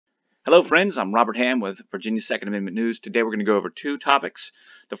Hello friends, I'm Robert Ham with Virginia Second Amendment News. Today we're going to go over two topics.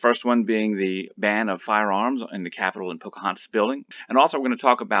 The first one being the ban of firearms in the Capitol and Pocahontas building. And also we're going to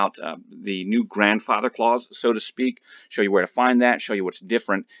talk about the new grandfather clause, so to speak, show you where to find that, show you what's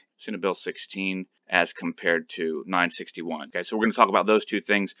different in Senate Bill 16 as compared to 961. Okay, so we're going to talk about those two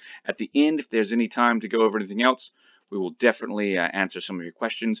things. At the end, if there's any time to go over anything else, we will definitely answer some of your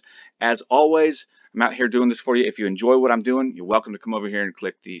questions. As always, I'm out here doing this for you. If you enjoy what I'm doing, you're welcome to come over here and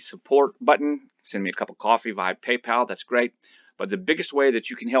click the support button. Send me a cup of coffee via PayPal. That's great. But the biggest way that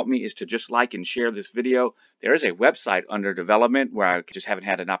you can help me is to just like and share this video. There is a website under development where I just haven't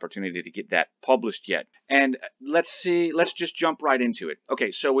had an opportunity to get that published yet. And let's just jump right into it.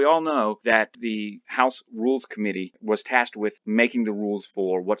 Okay, so we all know that the House Rules Committee was tasked with making the rules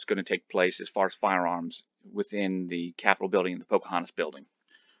for what's going to take place as far as firearms within the Capitol building and the Pocahontas building.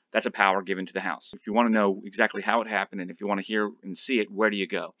 That's a power given to the House. If you want to know exactly how it happened and if you want to hear and see it, where do you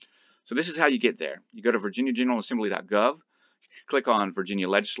go? So this is how you get there. You go to virginiageneralassembly.gov, you click on Virginia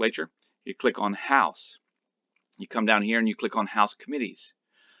Legislature, you click on House. You come down here and you click on House Committees.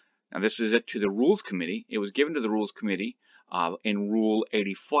 Now this is it to the Rules Committee. It was given to the Rules Committee in Rule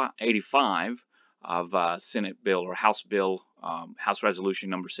 85 of Senate Bill or House Bill, House Resolution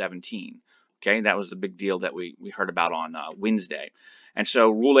number 17. Okay, that was the big deal that we heard about on Wednesday. And so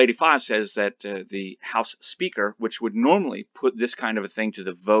Rule 85 says that the House Speaker, which would normally put this kind of a thing to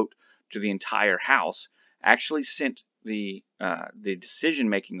the vote to the entire House, actually sent the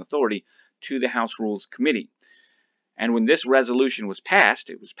decision-making authority to the House Rules Committee. And when this resolution was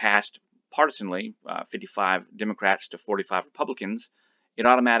passed, it was passed partisanly, 55 Democrats to 45 Republicans, it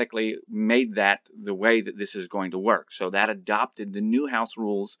automatically made that the way that this is going to work. So that adopted the new House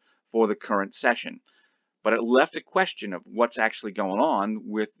rules for the current session. But it left a question of what's actually going on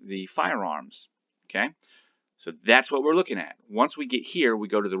with the firearms. Okay, so that's what we're looking at. Once we get here, we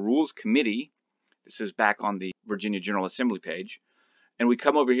go to the Rules Committee. This is back on the Virginia General Assembly page. And we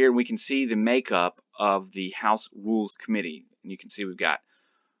come over here and we can see the makeup of the House Rules Committee. And you can see we've got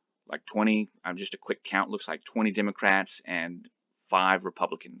like 20, just a quick count, looks like 20 Democrats and 5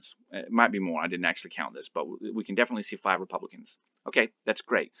 Republicans. It might be more. I didn't actually count this, but we can definitely see 5 Republicans. Okay, that's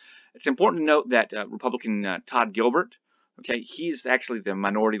great. It's important to note that Republican Todd Gilbert, okay, he's actually the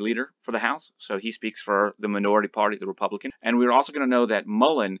minority leader for the House, so he speaks for the minority party, the Republican. And we're also going to know that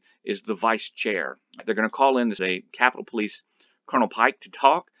Mullen is the vice chair. They're going to call in a Capitol Police Colonel Pike to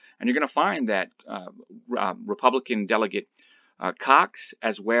talk, and you're going to find that Republican delegate Cox,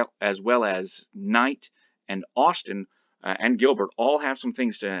 as well as Knight and Austin and Gilbert, all have some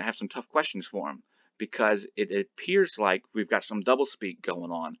things to have some tough questions for him, because it appears like we've got some doublespeak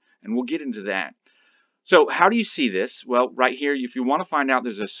going on, and we'll get into that. So how do you see this? Well, right here, if you want to find out,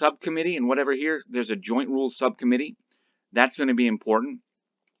 there's a subcommittee, and whatever here, there's a joint rules subcommittee. That's going to be important.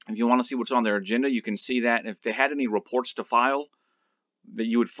 If you want to see what's on their agenda, you can see that. If they had any reports to file, that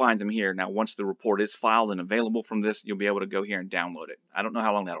you would find them here. Now, once the report is filed and available from this, you'll be able to go here and download it. I don't know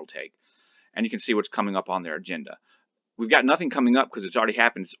how long that'll take. And you can see what's coming up on their agenda. We've got nothing coming up because it's already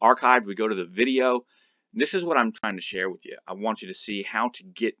happened. It's archived. We go to the video. This is what I'm trying to share with you. I want you to see how to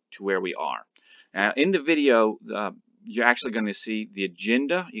get to where we are. Now, in the video, you're actually going to see the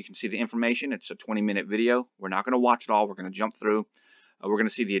agenda. You can see the information. It's a 20-minute video. We're not going to watch it all. We're going to jump through. We're going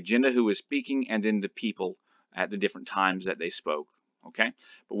to see the agenda, who is speaking, and then the people at the different times that they spoke. Okay,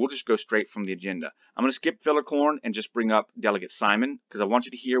 but we'll just go straight from the agenda. I'm going to skip Fillicorn and just bring up Delegate Simon, because I want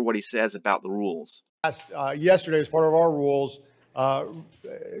you to hear what he says about the rules. Yesterday, as part of our rules,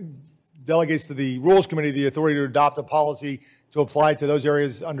 delegates to the Rules Committee the authority to adopt a policy to apply to those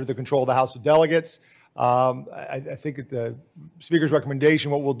areas under the control of the House of Delegates. I think that the Speaker's recommendation,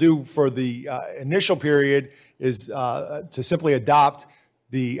 what we'll do for the initial period is to simply adopt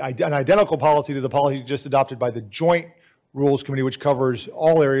an identical policy to the policy just adopted by the Joint Rules Committee, which covers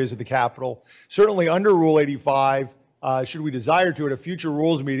all areas of the Capitol. Certainly under Rule 85, should we desire to, at a future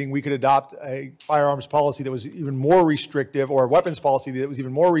rules meeting, we could adopt a firearms policy that was even more restrictive, or a weapons policy that was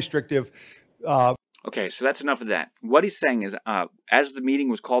even more restrictive. Okay, so that's enough of that. What he's saying is, as the meeting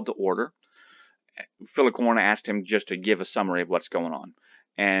was called to order, Fillicorn asked him just to give a summary of what's going on.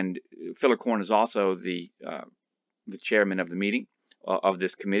 And Fillicorn is also the chairman of the meeting, of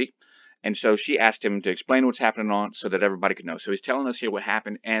this committee. And so she asked him to explain what's happening on so that everybody could know. So he's telling us here what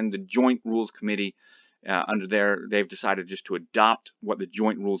happened, and the Joint Rules Committee, under there, they've decided just to adopt what the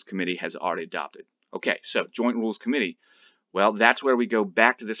Joint Rules Committee has already adopted. Okay, so Joint Rules Committee, well, that's where we go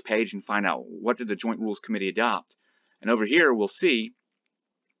back to this page and find out what did the Joint Rules Committee adopt. And over here, we'll see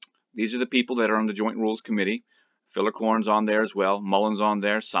these are the people that are on the Joint Rules Committee. Fillicorn's on there as well. Mullen's on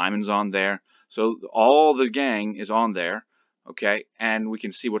there. Simon's on there. So all the gang is on there. okay, and we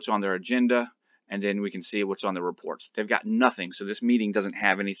can see what's on their agenda, and then we can see what's on the reports. They've got nothing, so this meeting doesn't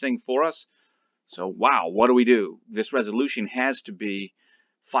have anything for us. So wow, what do? This resolution has to be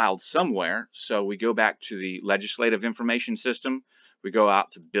filed somewhere, so we go back to the legislative information system. We go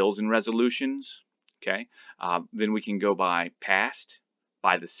out to bills and resolutions, okay? Then we can go by passed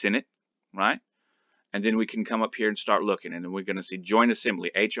by the Senate, right? And then we can come up here and start looking, and then we're going to see Joint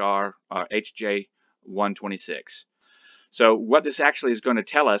Assembly, HJ126. So what this actually is going to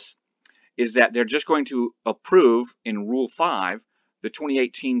tell us is that they're just going to approve in Rule 5 the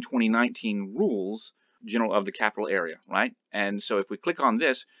 2018-2019 rules general of the capital area, right? And so if we click on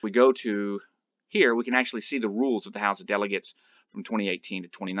this, we go to here, we can actually see the rules of the House of Delegates from 2018 to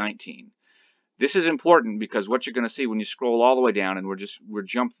 2019. This is important because what you're going to see when you scroll all the way down, and we're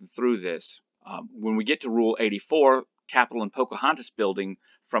jumping through this, when we get to Rule 84, Capitol and Pocahontas building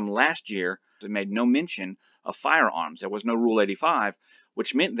from last year, it made no mention of firearms. There was no Rule 85,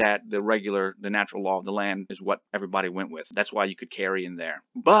 which meant that the natural law of the land is what everybody went with. That's why you could carry in there.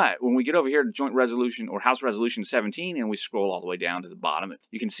 But when we get over here to Joint Resolution or House Resolution 17 and we scroll all the way down to the bottom,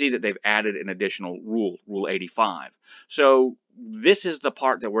 you can see that they've added an additional rule, Rule 85. So this is the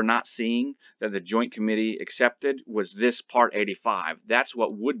part that we're not seeing that the Joint Committee accepted, was this part 85. That's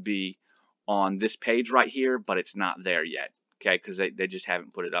what would be on this page right here, but it's not there yet. Okay, because they just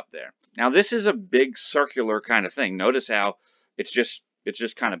haven't put it up there. Now this is a big circular kind of thing. Notice how it's just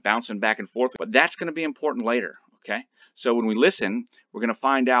kind of bouncing back and forth, but that's going to be important later, okay? So when we listen, we're going to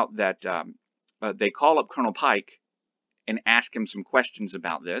find out that they call up Colonel Pike and ask him some questions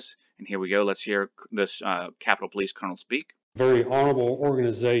about this. And here we go. Let's hear this Capitol Police Colonel speak. Very honorable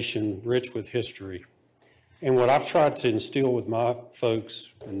organization, rich with history. And what I've tried to instill with my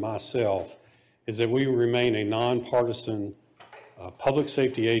folks and myself is that we remain a nonpartisan public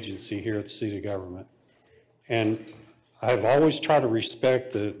safety agency here at the seat of government. And I've always tried to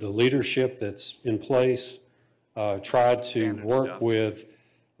respect the leadership that's in place, tried to work with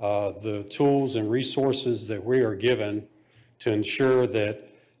the tools and resources that we are given to ensure that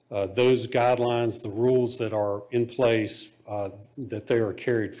those guidelines, the rules that are in place, that they are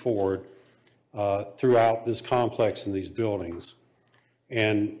carried forward throughout this complex and these buildings.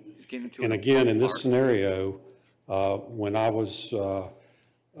 And again, in this scenario, when I was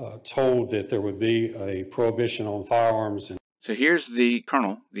told that there would be a prohibition on firearms. So here's the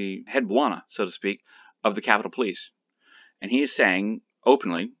colonel, the head buana, so to speak, of the Capitol Police. And he is saying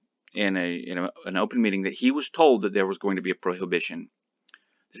openly in an open meeting that he was told that there was going to be a prohibition.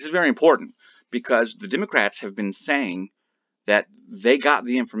 This is very important because the Democrats have been saying that they got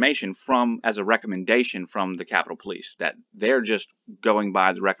the information as a recommendation from the Capitol Police, that they're just going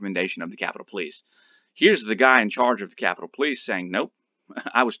by the recommendation of the Capitol Police. Here's the guy in charge of the Capitol Police saying, nope,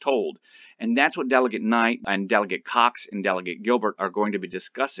 I was told. And that's what Delegate Knight and Delegate Cox and Delegate Gilbert are going to be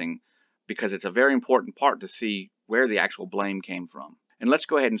discussing, because it's a very important part to see where the actual blame came from. And let's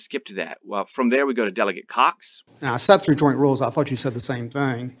go ahead and skip to that. Well, from there we go to Delegate Cox. Now, I sat through joint rules. I thought you said the same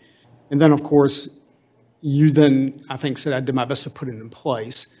thing. And then, of course, you then, I think, said I did my best to put it in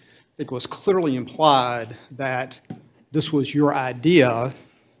place. I think it was clearly implied that this was your idea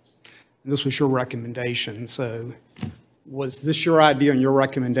and this was your recommendation. So was this your idea and your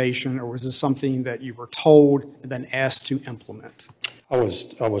recommendation, or was this something that you were told and then asked to implement? I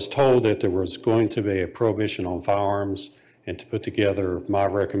was told that there was going to be a prohibition on firearms and to put together my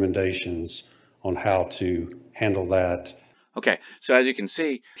recommendations on how to handle that. Okay, so as you can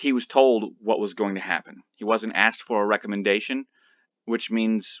see, he was told what was going to happen. He wasn't asked for a recommendation, which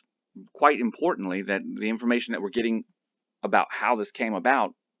means, quite importantly, that the information that we're getting about how this came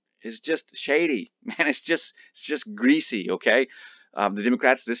about is just shady, man. It's just greasy. Okay, the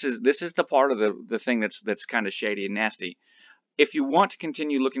Democrats. This is the part of the thing that's kind of shady and nasty. If you want to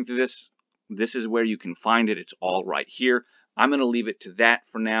continue looking through this, this is where you can find it. It's all right here. I'm going to leave it to that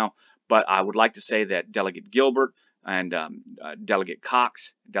for now, but I would like to say that Delegate Gilbert and Delegate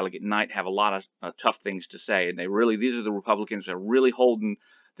Cox, Delegate Knight have a lot of tough things to say, and these are the Republicans that are really holding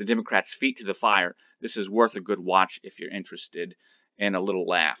the Democrats' feet to the fire. This is worth a good watch if you're interested in a little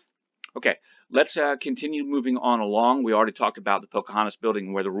laugh. Okay, let's continue moving on along. We already talked about the Pocahontas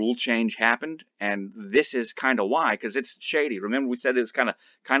building where the rule change happened, and this is kind of why, because it's shady. Remember, we said it's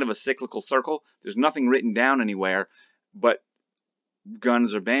kind of a cyclical circle. There's nothing written down anywhere, but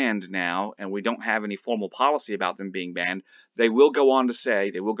guns are banned now, and we don't have any formal policy about them being banned. They will go on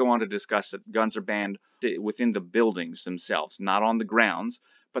to discuss that guns are banned within the buildings themselves, not on the grounds,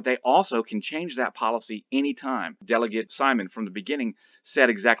 but they also can change that policy anytime. Delegate Simon from the beginning said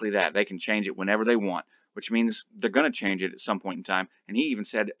exactly that. They can change it whenever they want. which means they're going to change it at some point in time. And he even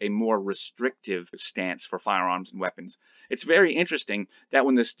said a more restrictive stance for firearms and weapons. It's very interesting that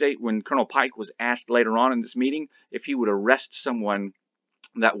when Colonel Pike was asked later on in this meeting if he would arrest someone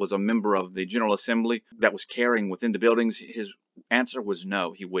that was a member of the General Assembly that was carrying within the buildings, his answer was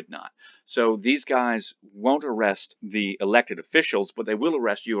no, he would not. So these guys won't arrest the elected officials, but they will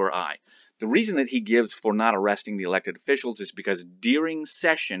arrest you or I. The reason that he gives for not arresting the elected officials is because during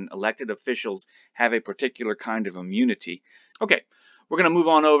session, elected officials have a particular kind of immunity. Okay, we're going to move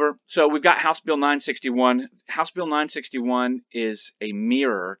on over. So we've got House Bill 961. House Bill 961 is a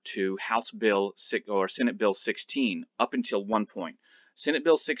mirror to House Bill or Senate Bill 16 up until one point. Senate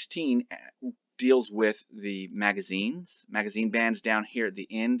Bill 16 deals with the magazine bans down here at the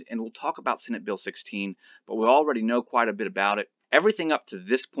end, and we'll talk about Senate Bill 16, but we already know quite a bit about it. Everything up to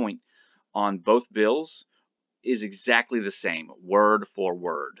this point on both bills is exactly the same, word for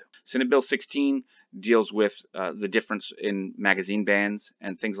word. Senate Bill 16 deals with the difference in magazine bans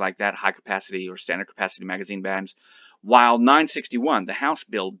and things like that, high capacity or standard capacity magazine bans, while 961, the House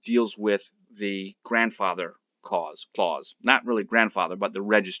bill, deals with the grandfather clause, not really grandfather, but the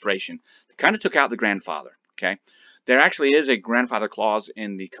registration. They kind of took out the grandfather, okay? There actually is a grandfather clause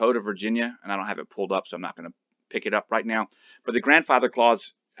in the Code of Virginia, and I don't have it pulled up, so I'm not going to pick it up right now, but the grandfather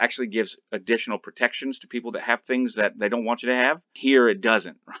clause actually gives additional protections to people that have things that they don't want you to have. Here it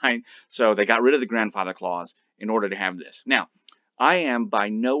doesn't, right? So they got rid of the grandfather clause in order to have this. Now, I am by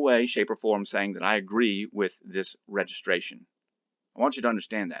no way, shape, or form saying that I agree with this registration. I want you to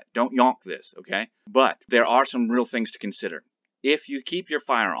understand that. Don't yonk this, okay? But there are some real things to consider. If you keep your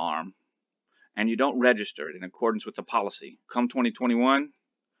firearm and you don't register it in accordance with the policy, come 2021,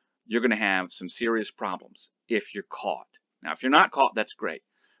 you're going to have some serious problems if you're caught. Now, if you're not caught, that's great.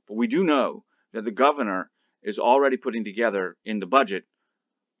 But we do know that the governor is already putting together in the budget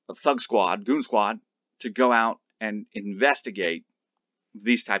a thug squad, goon squad, to go out and investigate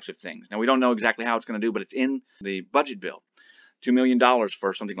these types of things. Now, we don't know exactly how it's going to do, but it's in the budget bill. $2 million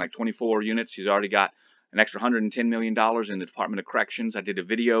for something like 24 units. He's already got an extra $110 million in the Department of Corrections. I did a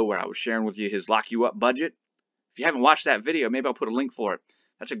video where I was sharing with you his lock you up budget. If you haven't watched that video, maybe I'll put a link for it.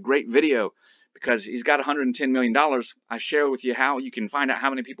 That's a great video because he's got $110 million. I share with you how you can find out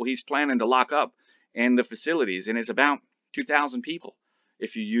how many people he's planning to lock up in the facilities, and it's about 2,000 people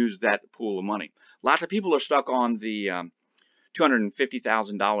if you use that pool of money. Lots of people are stuck on the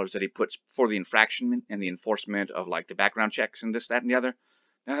 $250,000 that he puts for the infraction and the enforcement of like the background checks and this, that, and the other.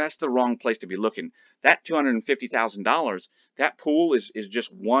 Now that's the wrong place to be looking. That $250,000, that pool is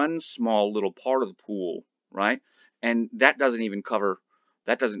just one small little part of the pool, right? And that doesn't even cover,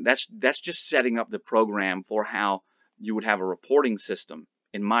 that's just setting up the program for how you would have a reporting system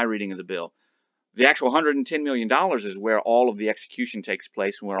in my reading of the bill. The actual $110 million is where all of the execution takes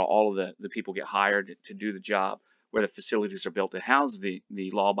place and where all of the people get hired to do the job, where the facilities are built to house the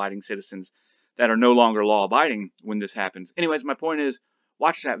law-abiding citizens that are no longer law-abiding when this happens. Anyways, my point is,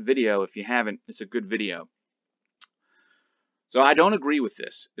 watch that video if you haven't. It's a good video. So I don't agree with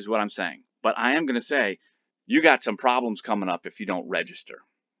this, is what I'm saying. But I am going to say, you got some problems coming up if you don't register,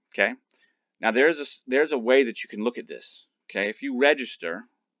 okay? Now, there's a way that you can look at this, okay? If you register,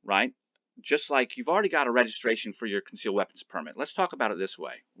 right, just like you've already got a registration for your concealed weapons permit. Let's talk about it this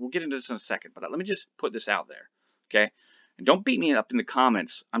way. We'll get into this in a second, but let me just put this out there. Okay, and don't beat me up in the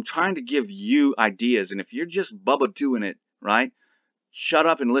comments. I'm trying to give you ideas, and if you're just Bubba doing it, right, shut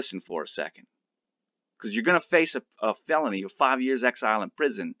up and listen for a second. Because you're going to face a felony of 5 years exile in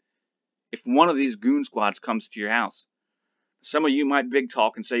prison if one of these goon squads comes to your house. Some of you might big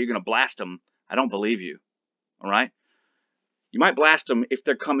talk and say you're going to blast them. I don't believe you, all right? You might blast them if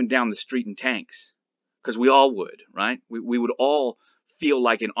they're coming down the street in tanks, because we all would, right? We would all feel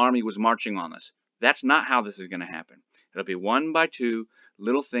like an army was marching on us. That's not how this is going to happen. It'll be one by two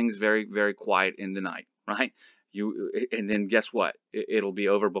little things, very, very quiet in the night, right? And then guess what? It'll be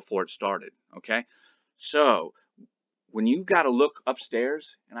over before it started, okay? So when you've got to look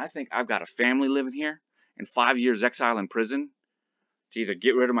upstairs, and I think I've got a family living here, and 5 years exile in prison to either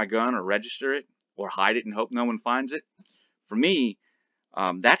get rid of my gun or register it or hide it and hope no one finds it, for me,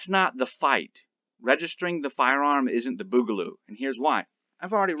 that's not the fight. Registering the firearm isn't the boogaloo, and here's why.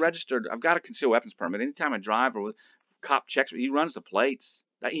 I've already registered. I've got a concealed weapons permit. Anytime I drive or cop checks, he runs the plates.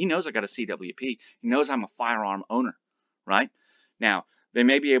 He knows I got a CWP. He knows I'm a firearm owner, right? Now, they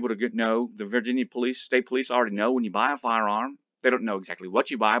may be able to know, the Virginia police, state police already know when you buy a firearm. They don't know exactly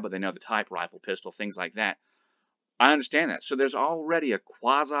what you buy, but they know the type, rifle, pistol, things like that. I understand that. So there's already a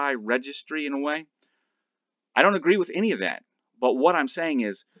quasi-registry in a way. I don't agree with any of that. But what I'm saying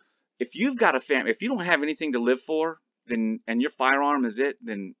is, if you've got a family, if you don't have anything to live for, then and your firearm is it,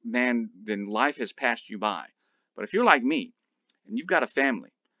 then man, then life has passed you by. But if you're like me and you've got a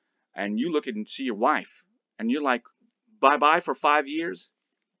family and you look and see your wife and you're like, bye-bye for 5 years,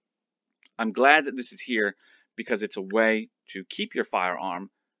 I'm glad that this is here because it's a way to keep your firearm,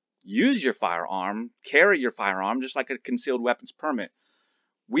 use your firearm, carry your firearm, just like a concealed weapons permit.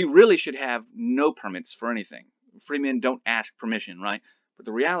 We really should have no permits for anything. Free men don't ask permission, right? But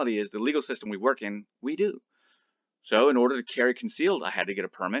the reality is the legal system we work in, we do. So in order to carry concealed, I had to get a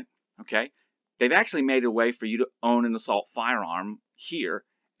permit, okay? They've actually made a way for you to own an assault firearm here,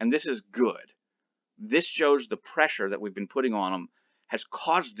 and this is good. This shows the pressure that we've been putting on them has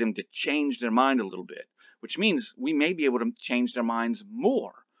caused them to change their mind a little bit, which means we may be able to change their minds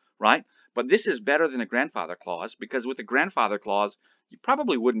more, right? But this is better than a grandfather clause, because with a grandfather clause, you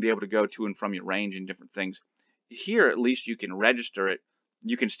probably wouldn't be able to go to and from your range and different things. Here, at least you can register it.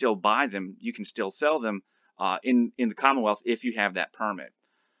 You can still buy them. You can still sell them in the Commonwealth if you have that permit.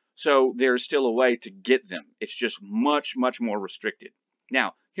 So there's still a way to get them. It's just much, much more restricted.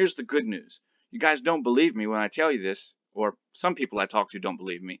 Now, here's the good news. You guys don't believe me when I tell you this, or some people I talk to don't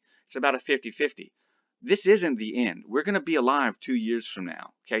believe me. It's about a 50-50. This isn't the end. We're going to be alive 2 years from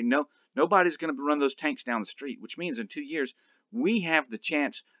now. Okay? Nobody's going to run those tanks down the street, which means in 2 years, we have the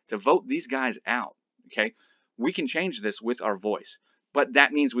chance to vote these guys out. Okay? We can change this with our voice. But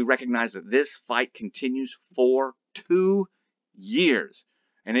that means we recognize that this fight continues for 2 years.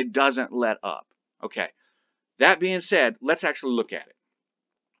 And it doesn't let up. Okay. That being said, let's actually look at it.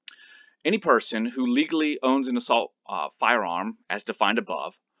 Any person who legally owns an assault firearm, as defined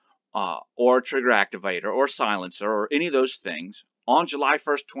above, or a trigger activator, or silencer, or any of those things, on July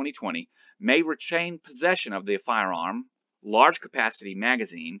 1st, 2020, may retain possession of the firearm, large capacity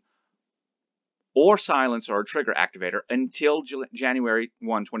magazine, or silencer or trigger activator until January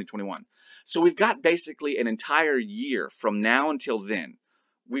 1, 2021. So we've got basically an entire year from now until then.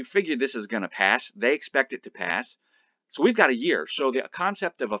 We figured this is going to pass. They expect it to pass. So we've got a year. So the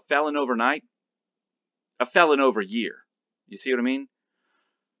concept of a felon overnight, a felon over year. You see what I mean?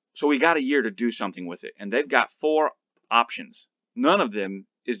 So we got a year to do something with it. And they've got 4 options. None of them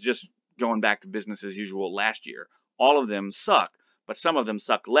is just going back to business as usual last year. All of them suck, but some of them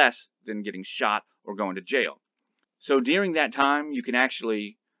suck less than getting shot or going to jail. So during that time, you can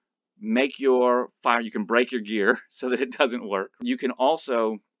actually make your fire, you can break your gear so that it doesn't work. You can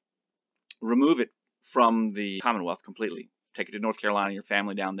also remove it from the Commonwealth completely. Take it to North Carolina, your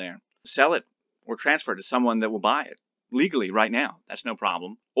family down there. Sell it or transfer it to someone that will buy it legally right now. That's no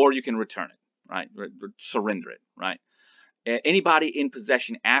problem. Or you can return it, right? Surrender it, right? Anybody in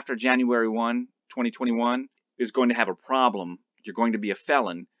possession after January 1, 2021 is going to have a problem. You're going to be a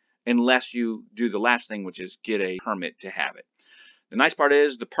felon unless you do the last thing, which is get a permit to have it. The nice part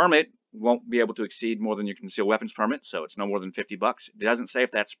is the permit won't be able to exceed more than your concealed weapons permit, so it's no more than $50. It doesn't say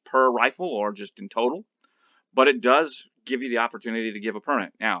if that's per rifle or just in total, but it does give you the opportunity to give a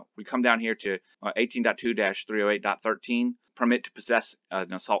permit. Now, we come down here to 18.2-308.13, permit to possess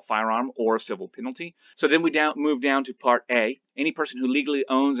an assault firearm or a civil penalty. So then we move down to Part A. Any person who legally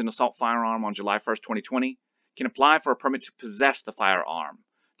owns an assault firearm on July 1st, 2020 can apply for a permit to possess the firearm.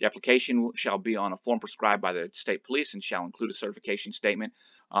 The application shall be on a form prescribed by the state police and shall include a certification statement.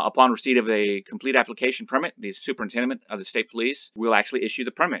 Upon receipt of a complete application permit, the superintendent of the state police will actually issue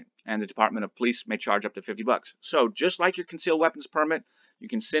the permit, and the Department of Police may charge up to $50. So just like your concealed weapons permit, you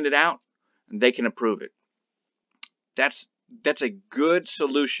can send it out and they can approve it. That's a good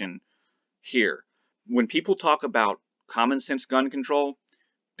solution here. When people talk about common sense gun control,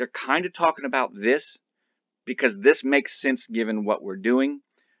 they're kind of talking about this because this makes sense given what we're doing.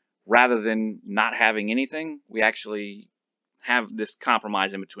 Rather than not having anything, we actually have this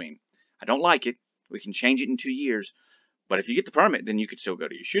compromise in between. I don't like it. We can change it in 2 years. But if you get the permit, then you can still go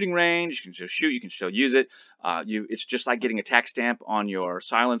to your shooting range. You can still shoot. You can still use it. It's just like getting a tax stamp on your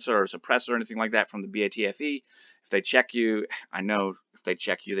silencer or suppressor or anything like that from the BATFE. If they check you, I know if they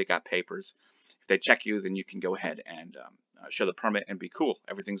check you, they got papers. If they check you, then you can go ahead and show the permit and be cool.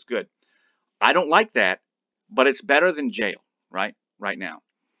 Everything's good. I don't like that, but it's better than jail, right now.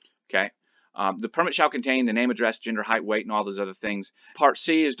 Okay. The permit shall contain the name, address, gender, height, weight, and all those other things. Part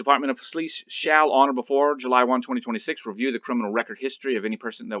C is Department of Police shall, on or before July 1, 2026, review the criminal record history of any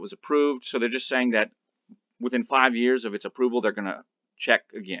person that was approved. So they're just saying that within 5 years of its approval, they're going to check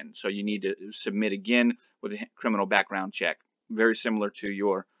again. So you need to submit again with a criminal background check, very similar to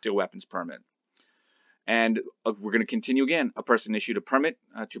your concealed weapons permit. And we're going to continue again. A person issued a permit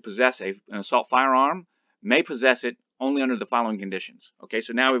to possess an assault firearm may possess it only under the following conditions. Okay,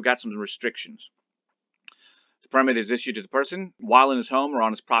 so now we've got some restrictions. permit is issued to the person while in his home or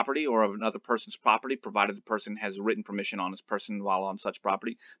on his property or of another person's property, provided the person has written permission on his person while on such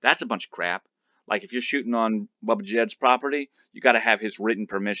property. That's a bunch of crap. Like if you're shooting on Bubba Jed's property, you got to have his written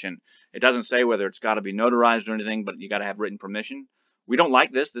permission. It doesn't say whether it's got to be notarized or anything, but you got to have written permission. We don't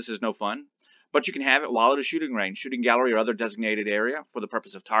like this. This is no fun. But you can have it while at a shooting range, shooting gallery, or other designated area for the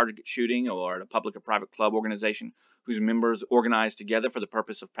purpose of target shooting, or at a public or private club organization whose members organize together for the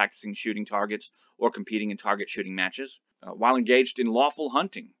purpose of practicing shooting targets or competing in target shooting matches, while engaged in lawful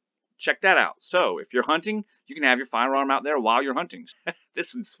hunting. Check that out. So if you're hunting, you can have your firearm out there while you're hunting.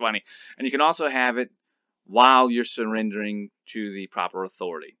 This is funny. And you can also have it while you're surrendering to the proper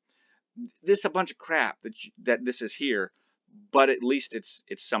authority. This is a bunch of crap that this is here, but at least it's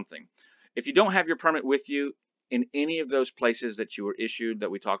something. If you don't have your permit with you in any of those places that you were issued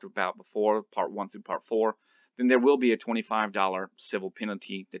that we talked about before, Part 1 through Part 4, then there will be a $25 civil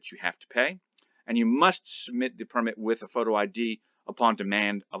penalty that you have to pay. And you must submit the permit with a photo ID upon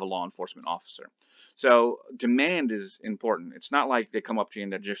demand of a law enforcement officer. So demand is important. It's not like they come up to you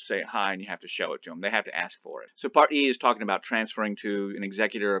and they just say hi and you have to show it to them. They have to ask for it. So Part E is talking about transferring to an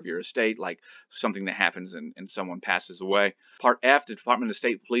executor of your estate, like something that happens and someone passes away. Part F, the Department of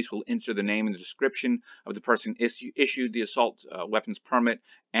State Police will enter the name and the description of the person issued the assault weapons permit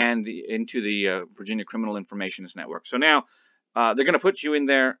and into the Virginia Criminal Information Network. So now they're going to put you in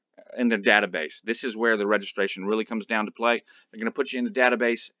there in the database. This is where the registration really comes down to play. They're going to put you in the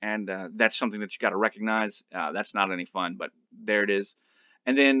database, and that's something that you got to recognize. That's not any fun, but there it is.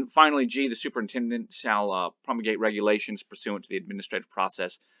 And then finally, G, the superintendent shall promulgate regulations pursuant to the administrative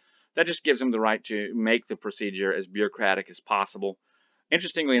process. That just gives them the right to make the procedure as bureaucratic as possible.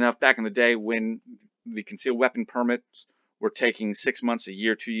 Interestingly enough, back in the day when the concealed weapon permits were taking 6 months, a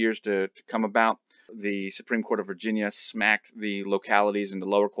year, 2 years to come about, the Supreme Court of Virginia smacked the localities and the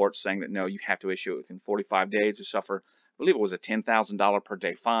lower courts, saying that no, you have to issue it within 45 days or suffer, I believe it was a $10,000 per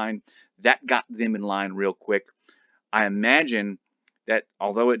day fine. That got them in line real quick. I imagine that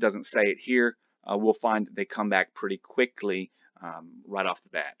although it doesn't say it here, we'll find that they come back pretty quickly right off the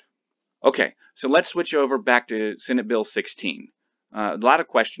bat. Okay, so let's switch over back to Senate Bill 16. A lot of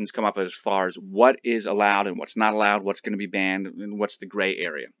questions come up as far as what is allowed and what's not allowed, what's going to be banned, and what's the gray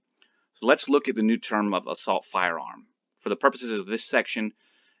area. So let's look at the new term of assault firearm. For the purposes of this section,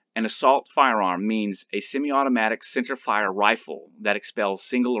 an assault firearm means a semi-automatic center-fire rifle that expels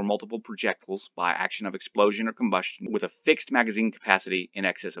single or multiple projectiles by action of explosion or combustion with a fixed magazine capacity in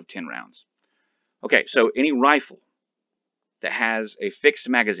excess of 10 rounds. Okay, so any rifle that has a fixed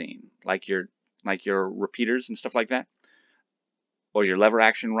magazine, like your repeaters and stuff like that, or your lever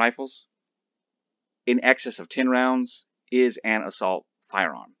action rifles, in excess of 10 rounds is an assault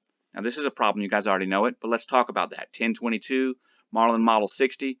firearm. Now this is a problem, you guys already know it, but let's talk about that. 1022, Marlin Model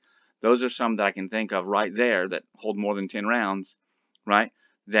 60, those are some that I can think of right there that hold more than 10 rounds, right,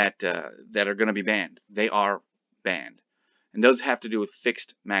 that are going to be banned. They are banned. And those have to do with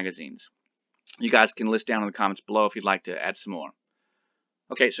fixed magazines. You guys can list down in the comments below if you'd like to add some more.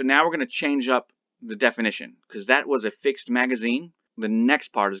 Okay, so now we're going to change up the definition, because that was a fixed magazine. The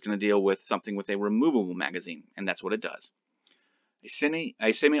next part is going to deal with something with a removable magazine, and that's what it does.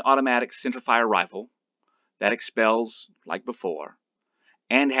 A semi-automatic centerfire rifle that expels, like before,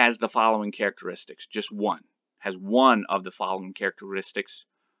 and has the following characteristics, just one, has one of the following characteristics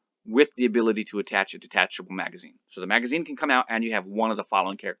with the ability to attach a detachable magazine. So the magazine can come out and you have one of the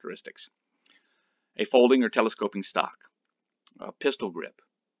following characteristics. A folding or telescoping stock, a pistol grip,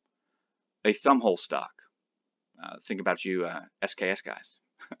 a thumbhole stock. Think about you SKS guys.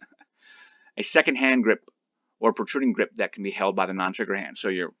 A second hand grip or protruding grip that can be held by the non-trigger hand. So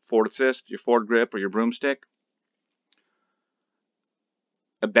your forward assist, your forward grip, or your broomstick.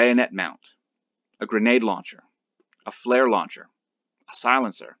 A bayonet mount, a grenade launcher, a flare launcher, a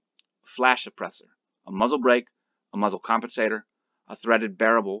silencer, a flash suppressor, a muzzle brake, a muzzle compensator, a threaded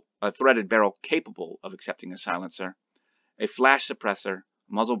barrel capable of accepting a silencer, a flash suppressor,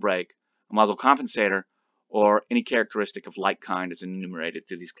 a muzzle brake, a muzzle compensator, or any characteristic of like kind is enumerated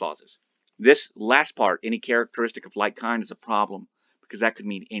through these clauses. This last part, any characteristic of like kind, is a problem because that could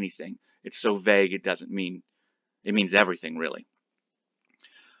mean anything. It's so vague it doesn't mean, it means everything really.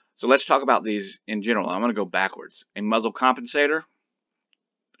 So let's talk about these in general. I'm going to go backwards. A muzzle compensator,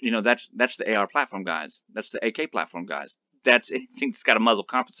 you know, that's the AR platform guys. That's the AK platform guys. That's anything that's got a muzzle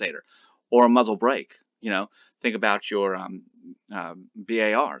compensator or a muzzle brake. You know, think about your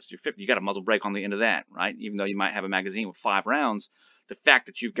BARs. Your 50, you got a muzzle brake on the end of that, right? Even though you might have a magazine with 5 rounds, the fact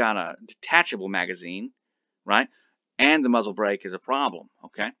that you've got a detachable magazine, right, and the muzzle brake is a problem,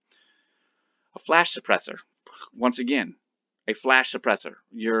 okay? A flash suppressor, once again, a flash suppressor.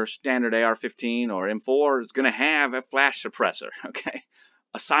 Your standard AR-15 or M4 is going to have a flash suppressor, okay?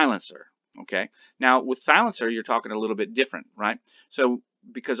 A silencer, okay? Now, with silencer, you're talking a little bit different, right? So,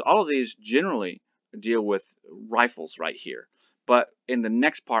 because all of these generally deal with rifles right here, but in the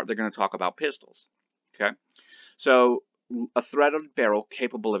next part, they're going to talk about pistols, okay? So, a threaded barrel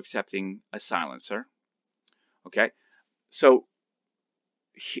capable of accepting a silencer, okay? So,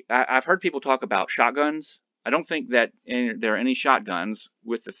 I've heard people talk about shotguns. I don't think that there are any shotguns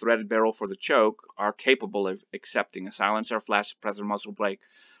with the threaded barrel for the choke are capable of accepting a silencer, flash suppressor, muzzle brake,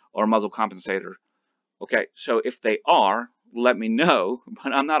 or muzzle compensator. Okay, so if they are, let me know,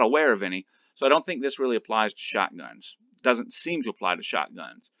 but I'm not aware of any. So I don't think this really applies to shotguns. Doesn't seem to apply to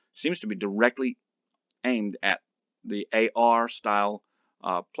shotguns. Seems to be directly aimed at the AR style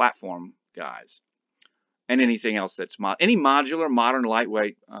platform guys. And anything else that's any modular, modern,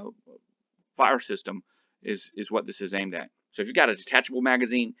 lightweight fire system is what this is aimed at. So if you've got a detachable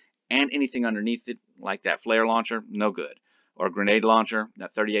magazine and anything underneath it, like that flare launcher, no good. Or a grenade launcher,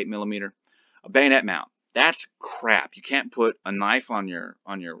 that 38 millimeter. A bayonet mount, that's crap. You can't put a knife on your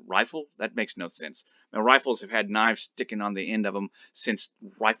rifle. That makes no sense. Now, rifles have had knives sticking on the end of them since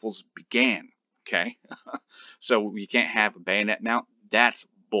rifles began. Okay, so you can't have a bayonet mount. That's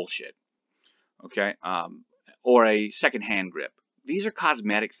bullshit. Okay, or a second hand grip. These are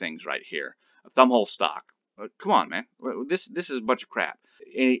cosmetic things right here. A thumbhole stock. Come on, man. This is a bunch of crap.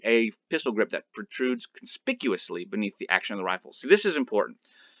 A pistol grip that protrudes conspicuously beneath the action of the rifle. See, this is important.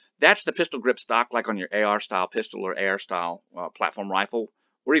 That's the pistol grip stock, like on your AR style pistol or AR style platform rifle,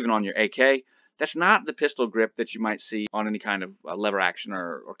 or even on your AK. That's not the pistol grip that you might see on any kind of lever action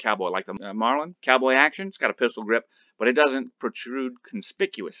or cowboy, like the Marlin cowboy action. It's got a pistol grip, but it doesn't protrude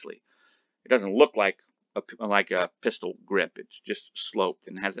conspicuously. It doesn't look like a pistol grip. It's just sloped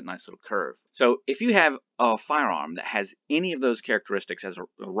and has a nice little curve. So if you have a firearm that has any of those characteristics as a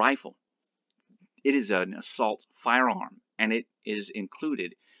rifle, it is an assault firearm, and it is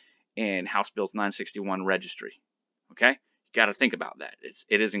included in House Bill's 961 registry. Okay, you got to think about that.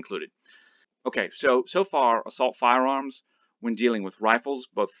 It is included. Okay, so far assault firearms, when dealing with rifles,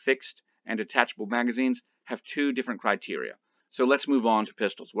 both fixed and detachable magazines, have two different criteria. So let's move on to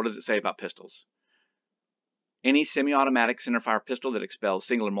pistols. What does it say about pistols? Any semi-automatic centerfire pistol that expels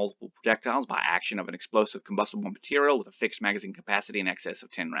single or multiple projectiles by action of an explosive combustible material with a fixed magazine capacity in excess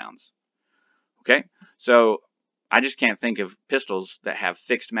of 10 rounds. Okay, so I just can't think of pistols that have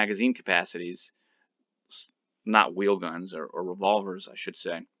fixed magazine capacities, not wheel guns or revolvers, I should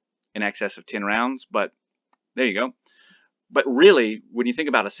say, in excess of 10 rounds, but there you go. But really, when you think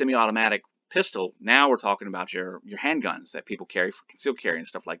about a semi-automatic pistol, now we're talking about your handguns that people carry for concealed carry and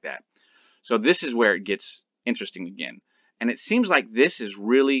stuff like that. So this is where it gets interesting again. And it seems like this is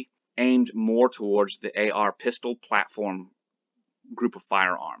really aimed more towards the AR pistol platform group of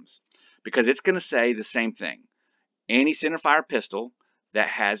firearms, because it's going to say the same thing. Any centerfire pistol that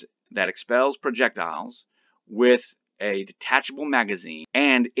expels projectiles with a detachable magazine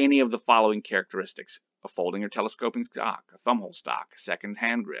and any of the following characteristics: a folding or telescoping stock, a thumbhole stock, a second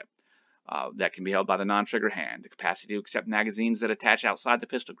hand grip that can be held by the non-trigger hand, the capacity to accept magazines that attach outside the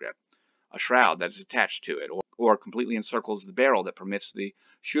pistol grip, a shroud that is attached to it or completely encircles the barrel that permits the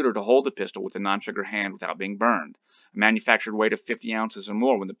shooter to hold the pistol with a non-trigger hand without being burned, a manufactured weight of 50 ounces or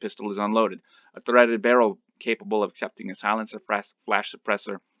more when the pistol is unloaded, a threaded barrel capable of accepting a silencer, flash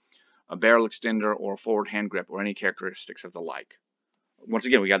suppressor, a barrel extender, or a forward hand grip, or any characteristics of the like. Once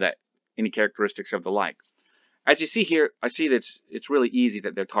again, we got that, any characteristics of the like. As you see here, I see that it's really easy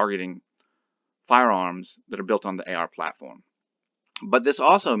that they're targeting firearms that are built on the AR platform. But this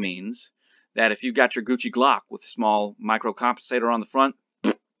also means that if you've got your Gucci Glock with a small micro compensator on the front,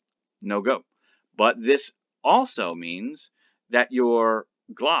 no go. But this also means that your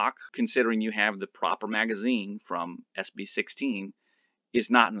Glock, considering you have the proper magazine from SB16, is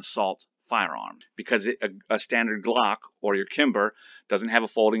not an assault firearm, because a standard Glock or your Kimber doesn't have a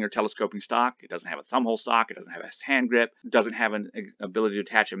folding or telescoping stock, it doesn't have a thumbhole stock, it doesn't have a hand grip, it doesn't have an ability to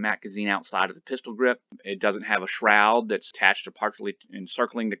attach a magazine outside of the pistol grip, it doesn't have a shroud that's attached or partially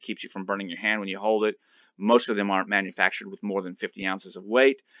encircling that keeps you from burning your hand when you hold it. Most of them aren't manufactured with more than 50 ounces of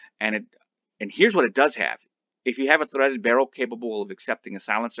weight, and here's what it does have. If you have a threaded barrel capable of accepting a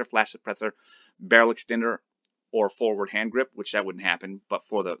silencer, flash suppressor, barrel extender, or forward hand grip, which that wouldn't happen, but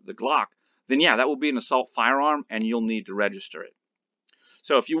for the Glock, then yeah, that will be an assault firearm and you'll need to register it.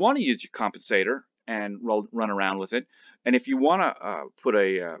 So if you want to use your compensator and run around with it, and if you want to put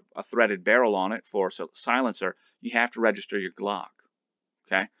a threaded barrel on it for a silencer, you have to register your Glock,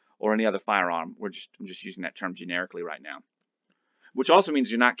 okay, or any other firearm. I'm just using that term generically right now, which also means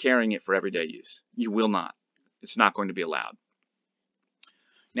you're not carrying it for everyday use. You will not. It's not going to be allowed.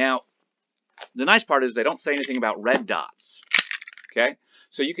 Now, the nice part is they don't say anything about red dots. Okay,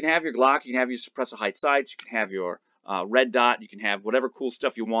 so you can have your Glock, you can have your suppressor height sights, you can have your red dot, you can have whatever cool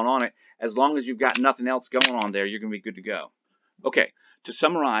stuff you want on it. As long as you've got nothing else going on there, you're going to be good to go. Okay, to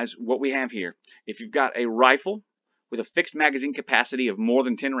summarize what we have here, if you've got a rifle with a fixed magazine capacity of more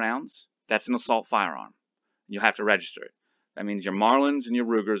than 10 rounds, that's an assault firearm. You'll have to register it. That means your Marlins and your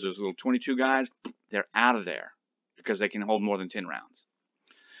Rugers, those little 22 guys, they're out of there because they can hold more than 10 rounds.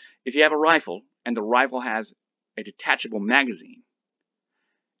 If you have a rifle and the rifle has a detachable magazine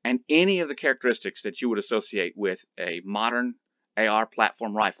and any of the characteristics that you would associate with a modern AR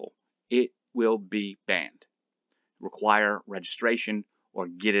platform rifle, it will be banned. Require registration or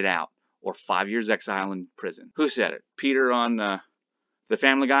get it out, or 5 years exile in prison. Who said it? Peter on the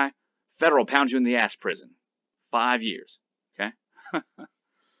Family Guy? Federal pound you in the ass prison. 5 years. Okay?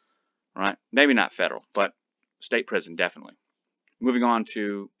 Right? Maybe not federal, but state prison definitely. Moving on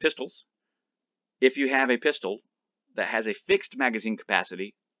to pistols. If you have a pistol that has a fixed magazine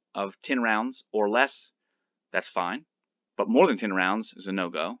capacity of 10 rounds or less, that's fine. But more than 10 rounds is a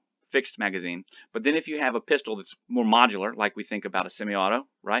no-go. Fixed magazine. But then if you have a pistol that's more modular, like we think about a semi-auto,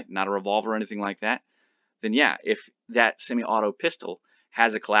 right? Not a revolver or anything like that, then yeah, if that semi-auto pistol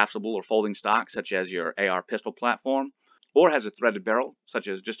has a collapsible or folding stock, such as your AR pistol platform, or has a threaded barrel, such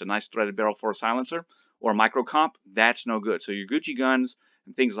as just a nice threaded barrel for a silencer, or a micro comp, that's no good. So your Gucci guns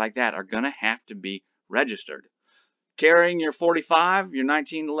and things like that are going to have to be registered. Carrying your 45, your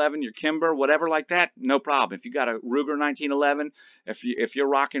 1911, your Kimber, whatever like that, no problem. If you got a Ruger 1911, if you're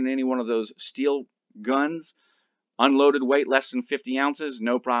rocking any one of those steel guns, unloaded weight less than 50 ounces,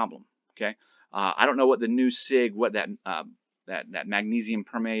 no problem. Okay, I don't know what the new SIG, what that magnesium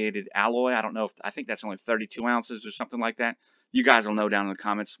permeated alloy. I don't know if I think that's only 32 ounces or something like that. You guys will know down in the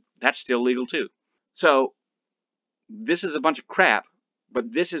comments. That's still legal too. So this is a bunch of crap,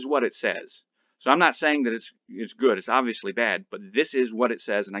 but this is what it says. So I'm not saying that it's good. It's obviously bad, but this is what it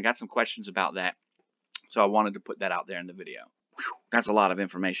says, and I got some questions about that. So I wanted to put that out there in the video. Whew, that's a lot of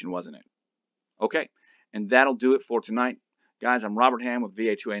information, wasn't it? Okay, and that'll do it for tonight. Guys, I'm Robert Ham with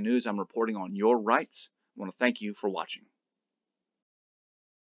Va2A News. I'm reporting on your rights. I want to thank you for watching.